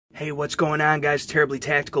Hey, what's going on, guys? Terribly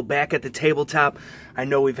Tactical back at the tabletop. I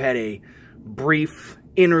know we've had a brief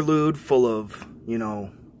interlude full of,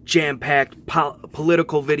 jam-packed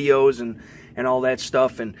political videos and all that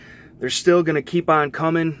stuff, and they're still going to keep on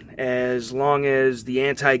coming as long as the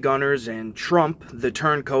anti-gunners and Trump, the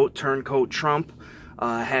turncoat Trump,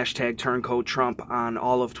 hashtag turncoat Trump on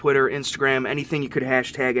all of Twitter, Instagram, anything you could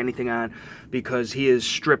hashtag anything on, because he is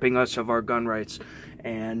stripping us of our gun rights.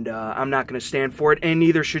 And I'm not going to stand for it, and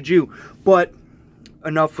neither should you. But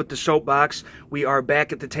enough with the soapbox. We are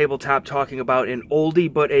back at the tabletop talking about an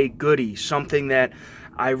oldie but a goodie, something that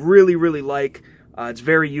I really, really like. It's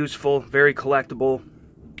very useful, very collectible,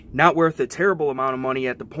 not worth a terrible amount of money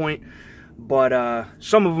at the point, but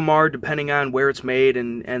some of them are, depending on where it's made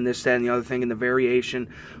and this, that, and the other thing, and the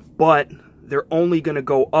variation. But they're only going to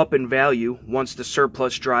go up in value once the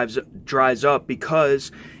surplus dries up,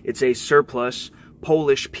 because it's a surplus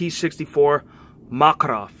Polish P64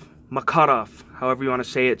 Makarov, however you want to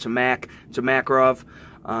say it. It's a Makarov.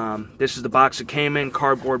 This is the box it came in,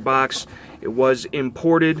 cardboard box. It was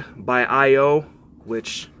imported by I.O.,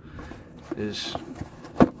 which is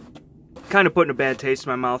kind of putting a bad taste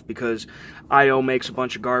in my mouth, because I.O. makes a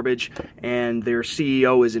bunch of garbage and their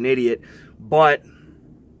CEO is an idiot. But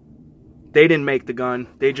they didn't make the gun,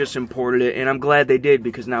 they just imported it, and I'm glad they did,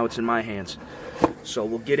 because now it's in my hands. So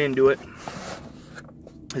we'll get into it.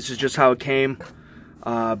 This is just how it came.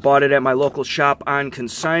 Bought it at my local shop on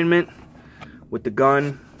consignment with the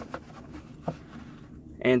gun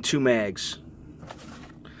and 2 mags.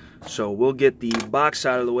 So we'll get the box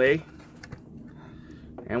out of the way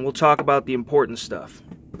and we'll talk about the important stuff.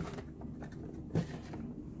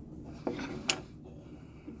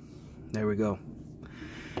 There we go.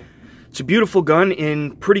 It's a beautiful gun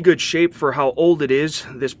in pretty good shape for how old it is.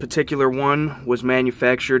 This particular one was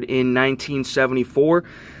manufactured in 1974.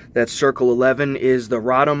 That Circle 11 is the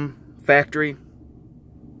Radom factory,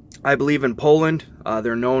 I believe, in Poland.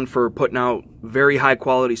 They're known for putting out very high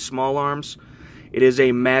quality small arms. It is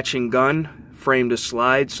a matching gun, frame to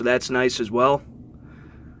slide, so that's nice as well.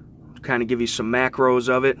 Kind of give you some macros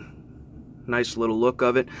of it. Nice little look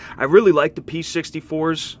of it. I really like the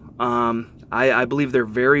P64s. I believe they're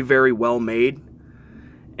very, very well made,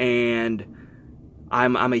 and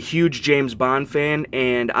I'm a huge James Bond fan,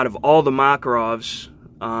 and out of all the Makarovs,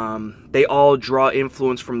 they all draw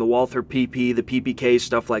influence from the Walther PP, the PPK,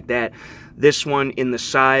 stuff like that. This one, in the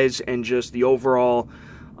size and just the overall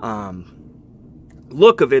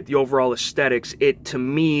look of it, the overall aesthetics, it to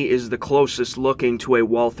me is the closest looking to a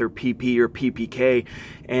Walther PP or PPK,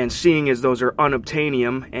 and seeing as those are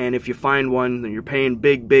unobtainium, and if you find one, then you're paying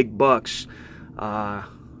big bucks.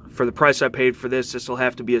 For the price I paid for this will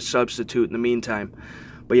have to be a substitute in the meantime.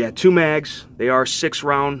 But yeah, 2 mags. They are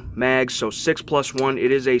 6-round mags, so 6 plus 1.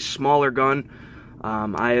 It is a smaller gun.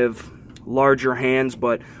 I have larger hands,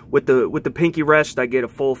 but with the pinky rest, I get a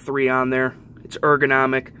full 3 on there. It's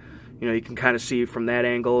ergonomic. You can kind of see from that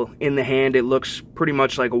angle. In the hand, it looks pretty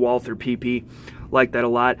much like a Walther PP. Like that a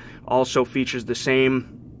lot. Also features the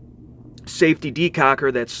same safety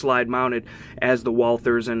decocker that's slide mounted as the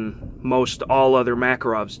Walthers and most all other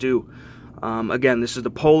Makarovs do. Again, this is the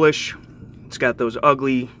Polish. It's got those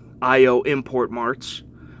ugly I.O. import marks,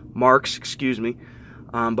 excuse me.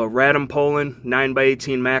 But Radom Poland,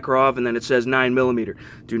 9x18 Makarov, and then it says 9mm.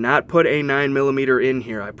 Do not put a 9mm in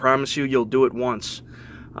here. I promise you'll do it once.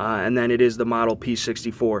 And then it is the model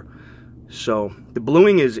P64. So the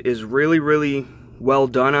bluing is really, really well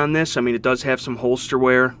done on this. I mean, it does have some holster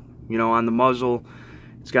wear, on the muzzle.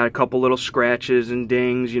 It's got a couple little scratches and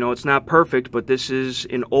dings. It's not perfect, but this is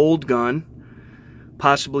an old gun,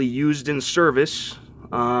 possibly used in service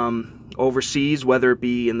overseas, whether it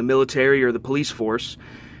be in the military or the police force.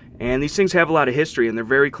 And these things have a lot of history, and they're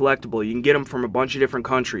very collectible. You can get them from a bunch of different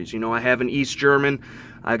countries. I have an East German.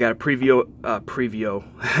 I got a previous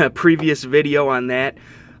video on that.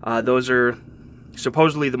 Those are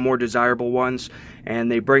supposedly the more desirable ones,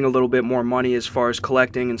 and they bring a little bit more money as far as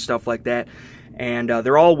collecting and stuff like that. And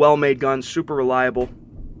they're all well-made guns, super reliable,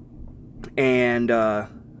 and a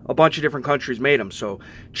bunch of different countries made them. So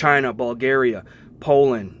China, Bulgaria,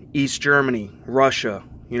 Poland, East Germany, Russia,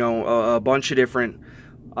 a bunch of different,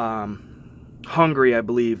 Hungary, I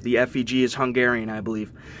believe. The F.P.C is Hungarian, I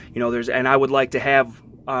believe. And I would like to have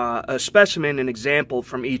a specimen, an example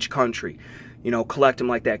from each country. Collect them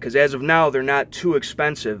like that, because as of now, they're not too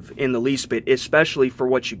expensive in the least bit, especially for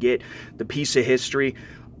what you get, the piece of history,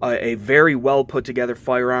 a very well put together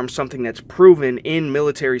firearm, something that's proven in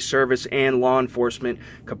military service and law enforcement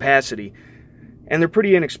capacity. And they're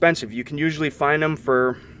pretty inexpensive. You can usually find them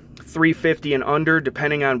for $350 and under,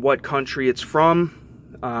 depending on what country it's from.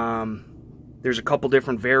 There's a couple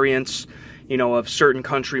different variants, you know, of certain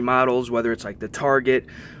country models, whether it's like the Target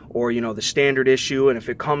or, you know, the standard issue, and if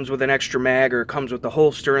it comes with an extra mag or it comes with the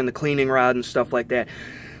holster and the cleaning rod and stuff like that.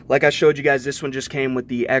 Like I showed you guys, this one just came with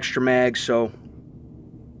the extra mag, so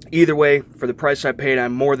either way, for the price I paid,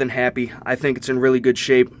 I'm more than happy. I think it's in really good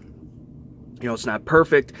shape. You know, it's not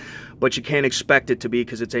perfect, but you can't expect it to be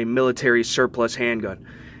because it's a military surplus handgun.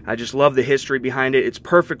 I just love the history behind it. It's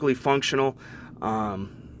perfectly functional,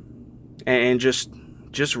 and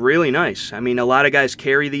just really nice. I mean, a lot of guys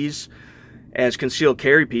carry these as concealed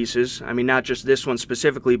carry pieces. I mean, not just this one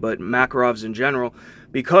specifically, but Makarovs in general,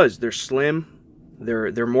 because they're slim.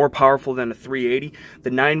 They're more powerful than a 380.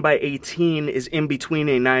 The 9x18 is in between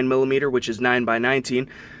a 9mm, which is 9x19.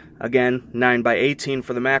 Again, 9x18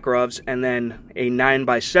 for the Makarovs, and then a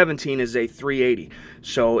 9x17 is a 380.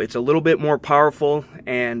 So it's a little bit more powerful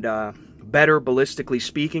and better ballistically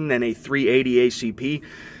speaking than a 380 ACP.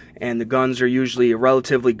 And the guns are usually a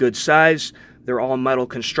relatively good size. They're all metal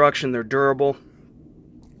construction. They're durable.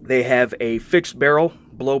 They have a fixed barrel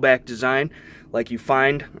blowback design like you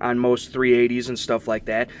find on most 380s and stuff like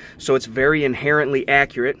that. So it's very inherently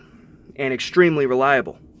accurate and extremely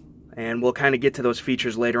reliable. And we'll kind of get to those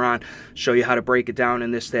features later on, show you how to break it down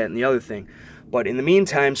and this, that, and the other thing. But in the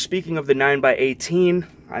meantime, speaking of the 9x18,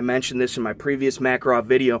 I mentioned this in my previous Makarov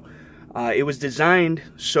video, it was designed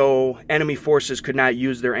so enemy forces could not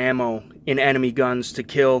use their ammo in enemy guns to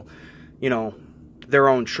kill, you know, their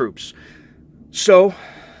own troops. So,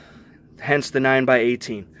 hence the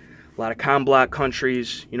 9x18. A lot of comm block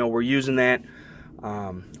countries, you know, we're using that.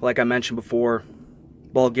 Like I mentioned before,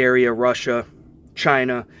 Bulgaria, Russia,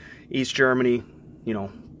 China, East Germany, you know,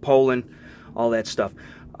 Poland, all that stuff.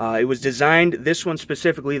 It was designed, this one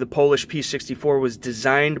specifically, the Polish P64, was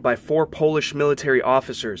designed by 4 Polish military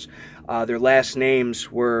officers. Their last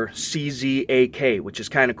names were CZAK, which is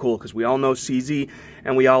kind of cool because we all know CZ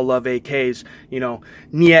and we all love AKs. You know,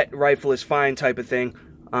 Niet rifle is fine type of thing.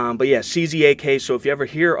 But yeah, CZAK, so if you ever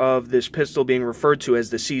hear of this pistol being referred to as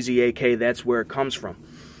the CZAK, that's where it comes from.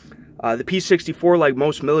 The P64, like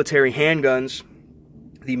most military handguns,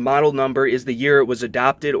 the model number is the year it was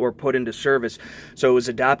adopted or put into service. So it was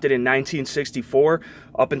adopted in 1964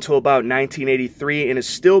 up until about 1983 and is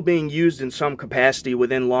still being used in some capacity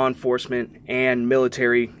within law enforcement and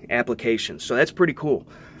military applications. So that's pretty cool.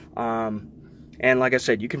 And like I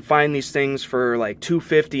said, you can find these things for like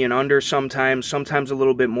 $250 and under sometimes a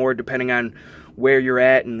little bit more depending on where you're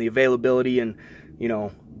at and the availability, and, you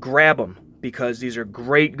know, grab them because these are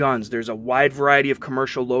great guns. There's a wide variety of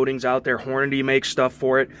commercial loadings out there. Hornady makes stuff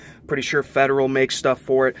for it. Pretty sure Federal makes stuff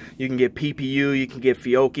for it. You can get PPU, you can get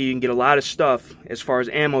Fiocchi, you can get a lot of stuff as far as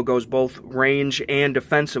ammo goes, both range and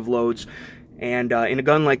defensive loads. And in a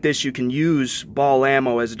gun like this, you can use ball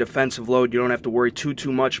ammo as a defensive load. You don't have to worry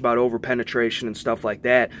too much about over-penetration and stuff like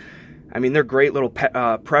that. I mean, they're great little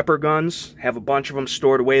prepper guns. Have a bunch of them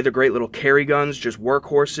stored away. They're great little carry guns, just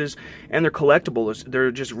workhorses. And they're collectible.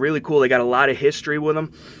 They're just really cool. They got a lot of history with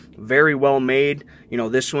them. Very well made. You know,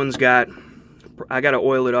 this one's got... I got to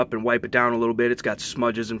oil it up and wipe it down a little bit. It's got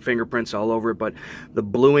smudges and fingerprints all over it, but the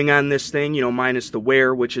bluing on this thing, you know, minus the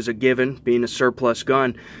wear, which is a given, being a surplus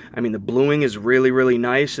gun, I mean, the bluing is really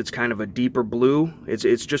nice. It's kind of a deeper blue.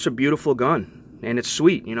 It's just a beautiful gun, and it's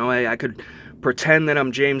sweet. You know, I could pretend that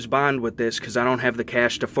I'm James Bond with this because I don't have the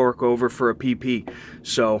cash to fork over for a PP,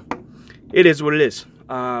 so it is what it is.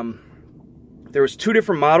 There was 2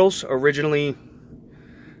 different models originally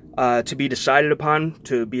to be decided upon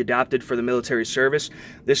to be adopted for the military service.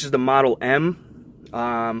 This is the Model M.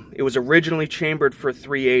 It was originally chambered for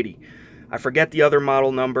 380. I forget the other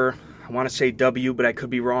model number. I want to say W, but I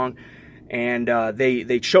could be wrong. And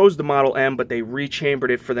they chose the Model M, but they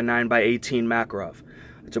rechambered it for the 9x18 Makarov.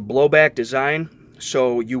 It's a blowback design,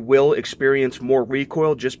 so you will experience more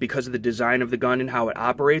recoil just because of the design of the gun and how it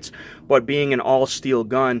operates. But being an all-steel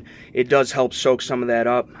gun, it does help soak some of that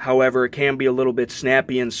up. However, it can be a little bit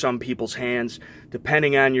snappy in some people's hands,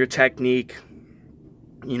 depending on your technique,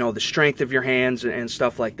 you know, the strength of your hands and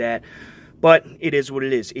stuff like that. But it is what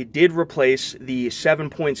it is. It did replace the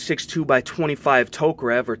 7.62x25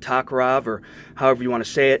 Tokarev or Tokarev or however you want to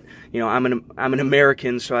say it. You know, I'm an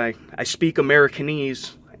American, so I speak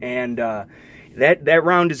Americanese, and that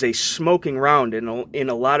round is a smoking round. And in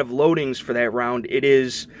a lot of loadings for that round, it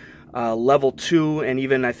is level 2 and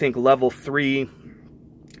even I think level 3A.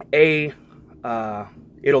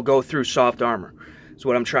 It'll go through soft armor. Is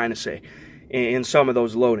what I'm trying to say in some of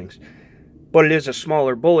those loadings. But it is a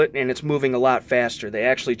smaller bullet, and it's moving a lot faster. They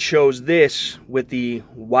actually chose this with the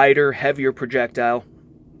wider, heavier projectile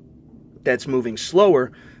that's moving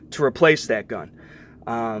slower to replace that gun.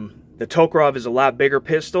 The Tokarev is a lot bigger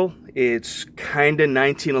pistol. It's kind of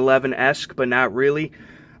 1911-esque, but not really.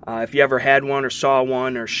 If you ever had one or saw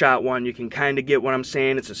one or shot one, you can kind of get what I'm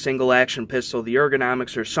saying. It's a single action pistol. The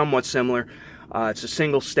ergonomics are somewhat similar. It's a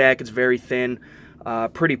single stack. It's very thin,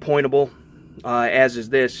 pretty pointable, as is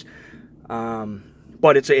this.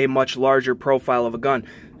 But it's a much larger profile of a gun.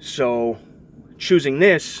 So choosing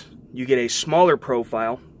this, you get a smaller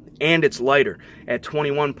profile, and it's lighter at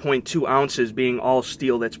 21.2 ounces, being all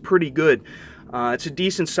steel. That's pretty good. It's a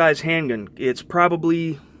decent sized handgun. It's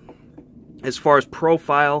probably, as far as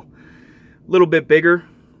profile, a little bit bigger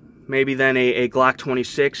maybe than a Glock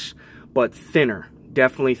 26, but thinner.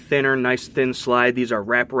 Definitely thinner, nice thin slide. These are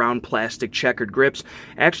wraparound plastic checkered grips.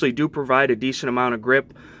 Actually do provide a decent amount of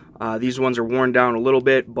grip. These ones are worn down a little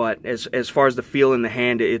bit, but as far as the feel in the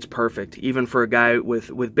hand, it's perfect, even for a guy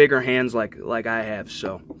with bigger hands like I have.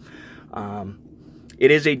 So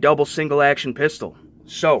it is a double single action pistol.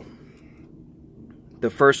 So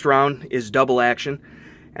the first round is double action,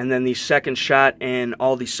 and then the second shot and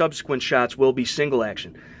all the subsequent shots will be single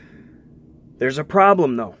action. There's a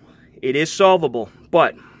problem though. It is solvable,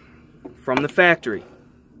 but from the factory,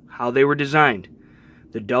 how they were designed,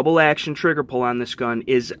 the double action trigger pull on this gun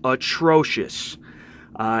is atrocious.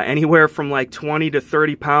 Anywhere from like 20 to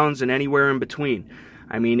 30 pounds and anywhere in between.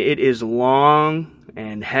 I mean, it is long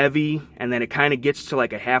and heavy, and then it kind of gets to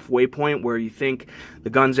like a halfway point where you think the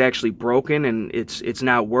gun's actually broken and it's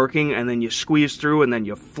not working, and then you squeeze through and then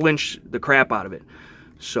you flinch the crap out of it.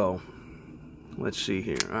 So let's see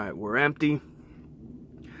here. All right, we're empty.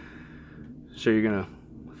 So you're gonna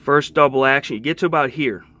first double action. You get to about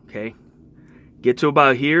here, okay? Get to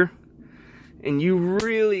about here, and you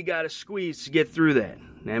really got to squeeze to get through that.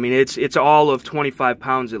 I mean, it's all of 25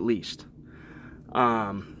 pounds at least,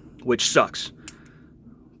 which sucks.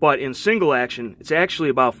 But in single action, it's actually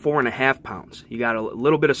about 4.5 pounds. You got a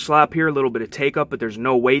little bit of slop here, a little bit of take up, but there's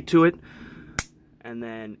no weight to it. And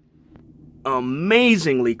then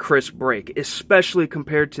amazingly crisp break, especially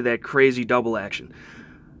compared to that crazy double action.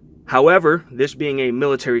 However, this being a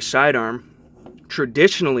military sidearm,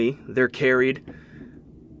 traditionally they're carried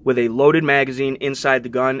with a loaded magazine inside the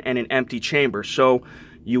gun and an empty chamber. So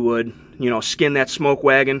you would, skin that smoke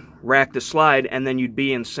wagon, rack the slide, and then you'd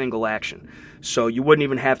be in single action. So you wouldn't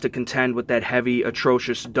even have to contend with that heavy,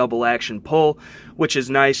 atrocious double action pull, which is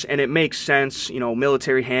nice, and it makes sense.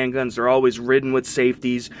 Military handguns, they're always ridden with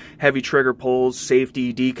safeties, heavy trigger pulls,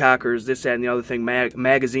 safety, decockers, this, that, and the other thing,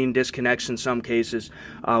 magazine disconnects in some cases,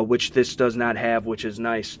 which this does not have, which is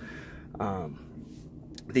nice.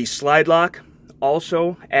 The slide lock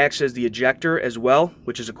also acts as the ejector as well,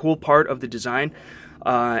 which is a cool part of the design.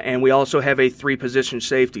 And we also have a 3-position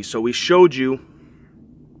safety. So we showed you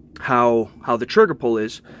how the trigger pull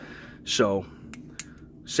is. So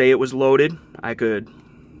say it was loaded, I could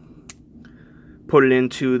put it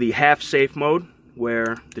into the half safe mode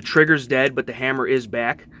where the trigger's dead but the hammer is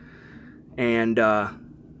back. And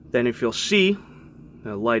then if you'll see,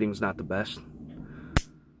 the lighting's not the best,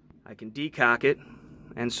 I can decock it.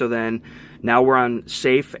 And so then now we're on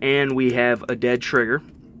safe and we have a dead trigger,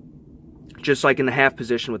 just like in the half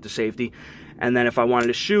position with the safety. And then if I wanted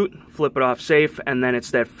to shoot, flip it off safe, and then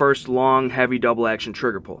it's that first long, heavy double action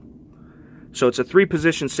trigger pull. So it's a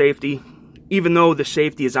 3-position safety, even though the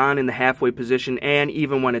safety is on in the halfway position, and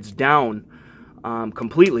even when it's down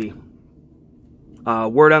completely.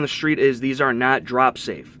 Word on the street is these are not drop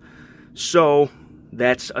safe. So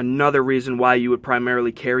that's another reason why you would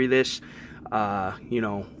primarily carry this.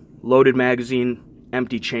 Loaded magazine,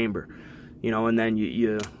 empty chamber, and then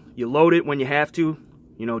you load it when you have to,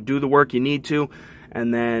 do the work you need to,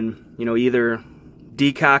 and then, either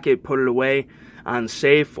decock it, put it away on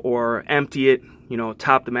safe, or empty it,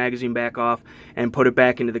 top the magazine back off and put it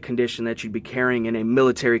back into the condition that you'd be carrying in a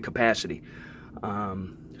military capacity.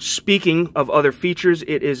 Speaking of other features,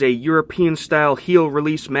 it is a European style heel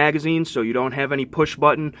release magazine, so you don't have any push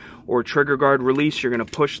button or trigger guard release. You're going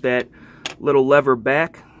to push that little lever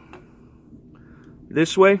back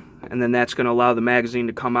this way, and then that's going to allow the magazine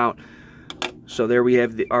to come out. So there we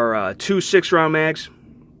have our 2 6-round mags.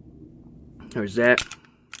 There's that.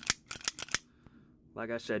 Like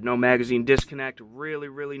I said, no magazine disconnect. Really,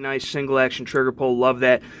 really nice single action trigger pull. Love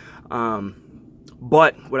that.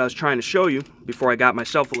 But what I was trying to show you before I got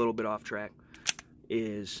myself a little bit off track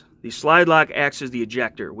is the slide lock acts as the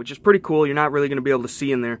ejector, which is pretty cool. You're not really going to be able to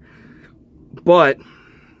see in there, but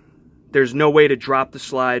there's no way to drop the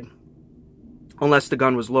slide unless the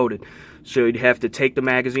gun was loaded. So you'd have to take the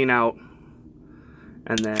magazine out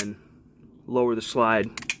and then lower the slide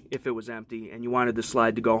if it was empty and you wanted the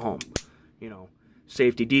slide to go home.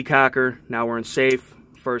 Safety decocker, now we're in safe,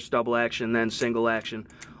 first double action, then single action,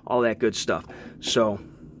 all that good stuff. So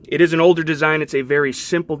it is an older design. It's a very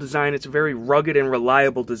simple design. It's a very rugged and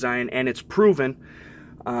reliable design, and it's proven.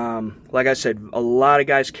 Like I said, a lot of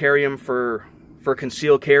guys carry them for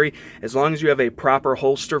concealed carry. As long as you have a proper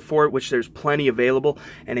holster for it, which there's plenty available,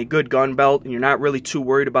 and a good gun belt, and you're not really too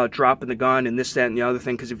worried about dropping the gun and this, that, and the other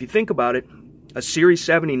thing. Because if you think about it, a Series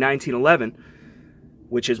 70 1911,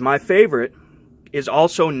 which is my favorite, is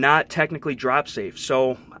also not technically drop safe.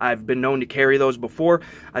 So I've been known to carry those before.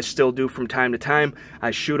 I still do from time to time.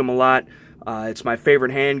 I shoot them a lot. It's my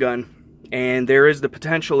favorite handgun, and there is the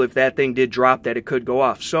potential, if that thing did drop, that it could go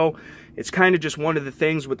off. So it's kind of just one of the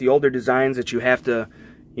things with the older designs that you have to,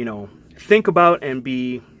 you know, think about and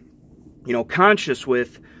be, you know, conscious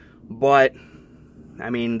with. But I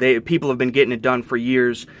mean, people have been getting it done for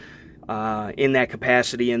years in that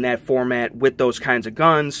capacity, in that format, with those kinds of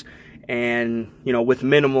guns, and, you know, with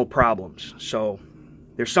minimal problems. So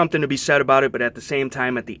there's something to be said about it, but at the same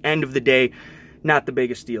time, at the end of the day, not the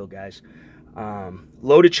biggest deal, guys.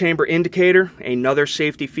 Loaded chamber indicator, another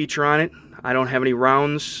safety feature on it. I don't have any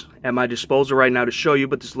rounds at my disposal right now to show you,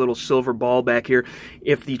 but this little silver ball back here,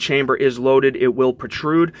 if the chamber is loaded, it will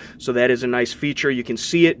protrude. So that is a nice feature. You can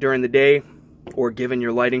see it during the day, or given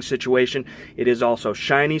your lighting situation. It is also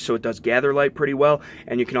shiny, so it does gather light pretty well,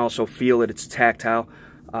 and you can also feel it. It's tactile.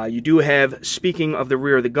 You do have, speaking of the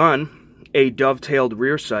rear of the gun, a dovetailed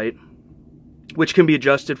rear sight, which can be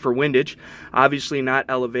adjusted for windage, obviously not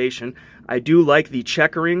elevation. I do like the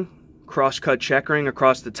checkering, cross-cut checkering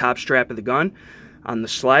across the top strap of the gun on the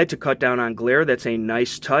slide to cut down on glare. That's a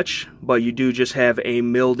nice touch, but you do just have a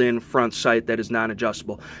milled-in front sight that is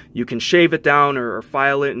non-adjustable. You can shave it down or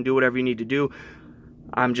file it and do whatever you need to do.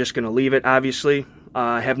 I'm just going to leave it, obviously.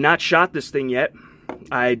 I have not shot this thing yet.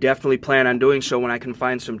 I definitely plan on doing so when I can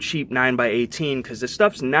find some cheap 9x18, because this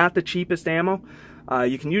stuff's not the cheapest ammo.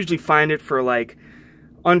 You can usually find it for like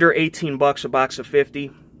under 18 bucks a box of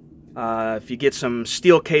 50. If you get some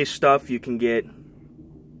steel case stuff, you can get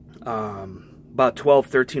about 12,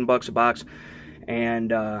 13 bucks a box,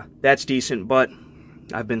 and that's decent. But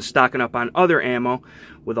I've been stocking up on other ammo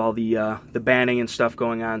with all the banning and stuff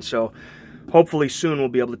going on, so hopefully soon we'll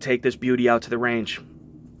be able to take this beauty out to the range.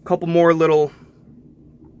 A couple more little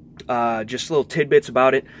just little tidbits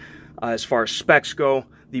about it. As far as specs go,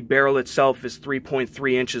 the barrel itself is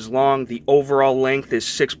 3.3 inches long, the overall length is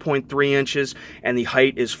 6.3 inches, and the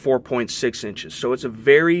height is 4.6 inches. So it's a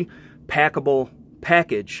very packable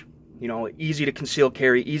package. You know, easy to conceal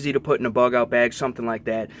carry, easy to put in a bug-out bag, something like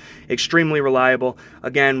that. Extremely reliable.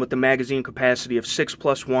 Again, with the magazine capacity of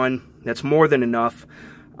 6+1, that's more than enough.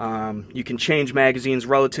 You can change magazines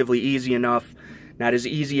relatively easy enough. Not as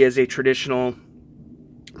easy as a traditional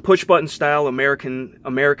push-button style,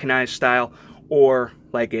 Americanized style, or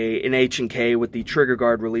like an H&K with the trigger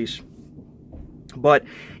guard release. But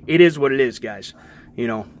it is what it is, guys. You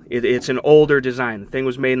know, it's an older design. The thing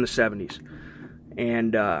was made in the 70s.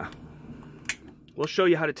 And we'll show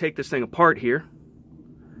you how to take this thing apart here.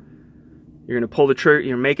 You're going to pull the trigger,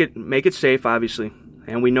 you make it safe, obviously,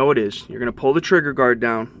 and we know it is. You're going to pull the trigger guard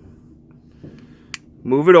down,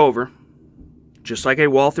 move it over, just like a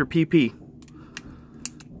Walther PP.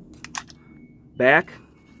 Back,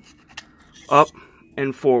 up,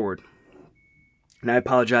 and forward. And I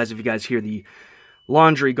apologize if you guys hear the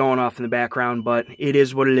laundry going off in the background, but it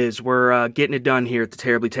is what it is. We're getting it done here at the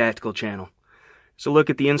Terribly Tactical channel. So look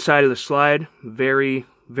at the inside of the slide. Very,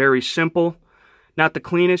 very simple. Not the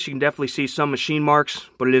cleanest. You can definitely see some machine marks,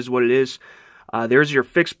 but it is what it is. There's your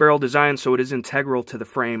fixed barrel design, so it is integral to the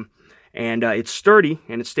frame. And it's sturdy,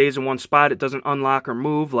 and it stays in one spot. It doesn't unlock or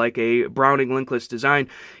move like a Browning linkless design.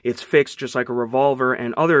 It's fixed just like a revolver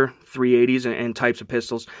and other 380s and types of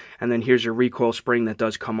pistols. And then here's your recoil spring that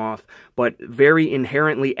does come off. But very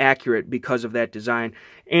inherently accurate because of that design.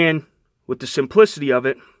 And with the simplicity of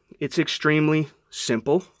it, it's extremely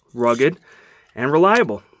simple, rugged, and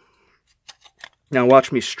reliable. Now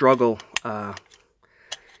watch me struggle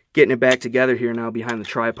getting it back together here now behind the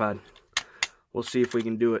tripod. We'll see if we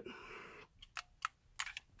can do it.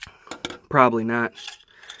 Probably not.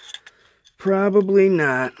 Probably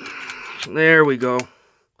not. There we go.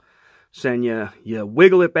 So then you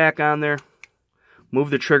wiggle it back on there. Move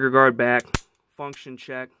the trigger guard back. Function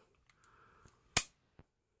check.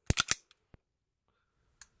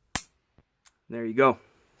 There you go.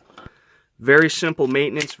 Very simple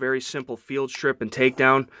maintenance. Very simple field strip and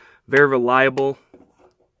takedown. Very reliable.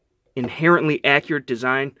 Inherently accurate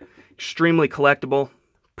design. Extremely collectible.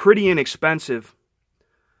 Pretty inexpensive.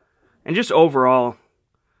 And just overall,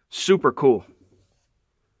 super cool.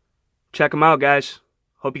 Check them out, guys.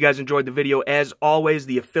 Hope you guys enjoyed the video. As always,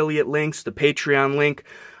 the affiliate links, the Patreon link,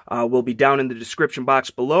 will be down in the description box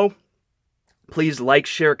below. Please like,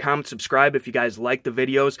 share, comment, subscribe if you guys like the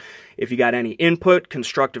videos. If you got any input,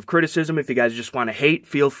 constructive criticism, if you guys just want to hate,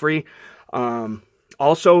 feel free.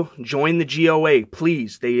 Also, join the G.O.A.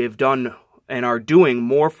 Please. They have done and are doing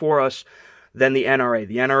more for us than the N.R.A.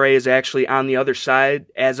 The N.R.A. is actually on the other side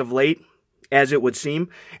as of late, as it would seem,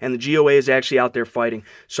 and the G.O.A. is actually out there fighting.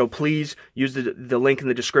 So please use the link in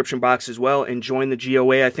the description box as well and join the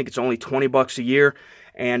G.O.A. I think it's only $20 a year.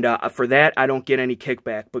 And for that, I don't get any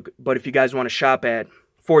kickback. But if you guys want to shop at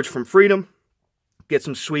Forge from Freedom, get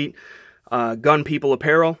some sweet gun people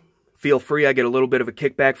apparel, feel free. I get a little bit of a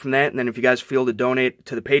kickback from that. And then if you guys feel to donate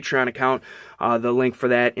to the Patreon account, the link for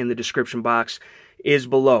that in the description box is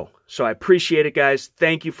below. So I appreciate it, guys.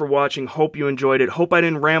 Thank you for watching. Hope you enjoyed it. Hope I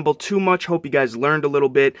didn't ramble too much. Hope you guys learned a little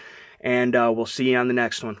bit. And we'll see you on the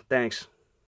next one. Thanks.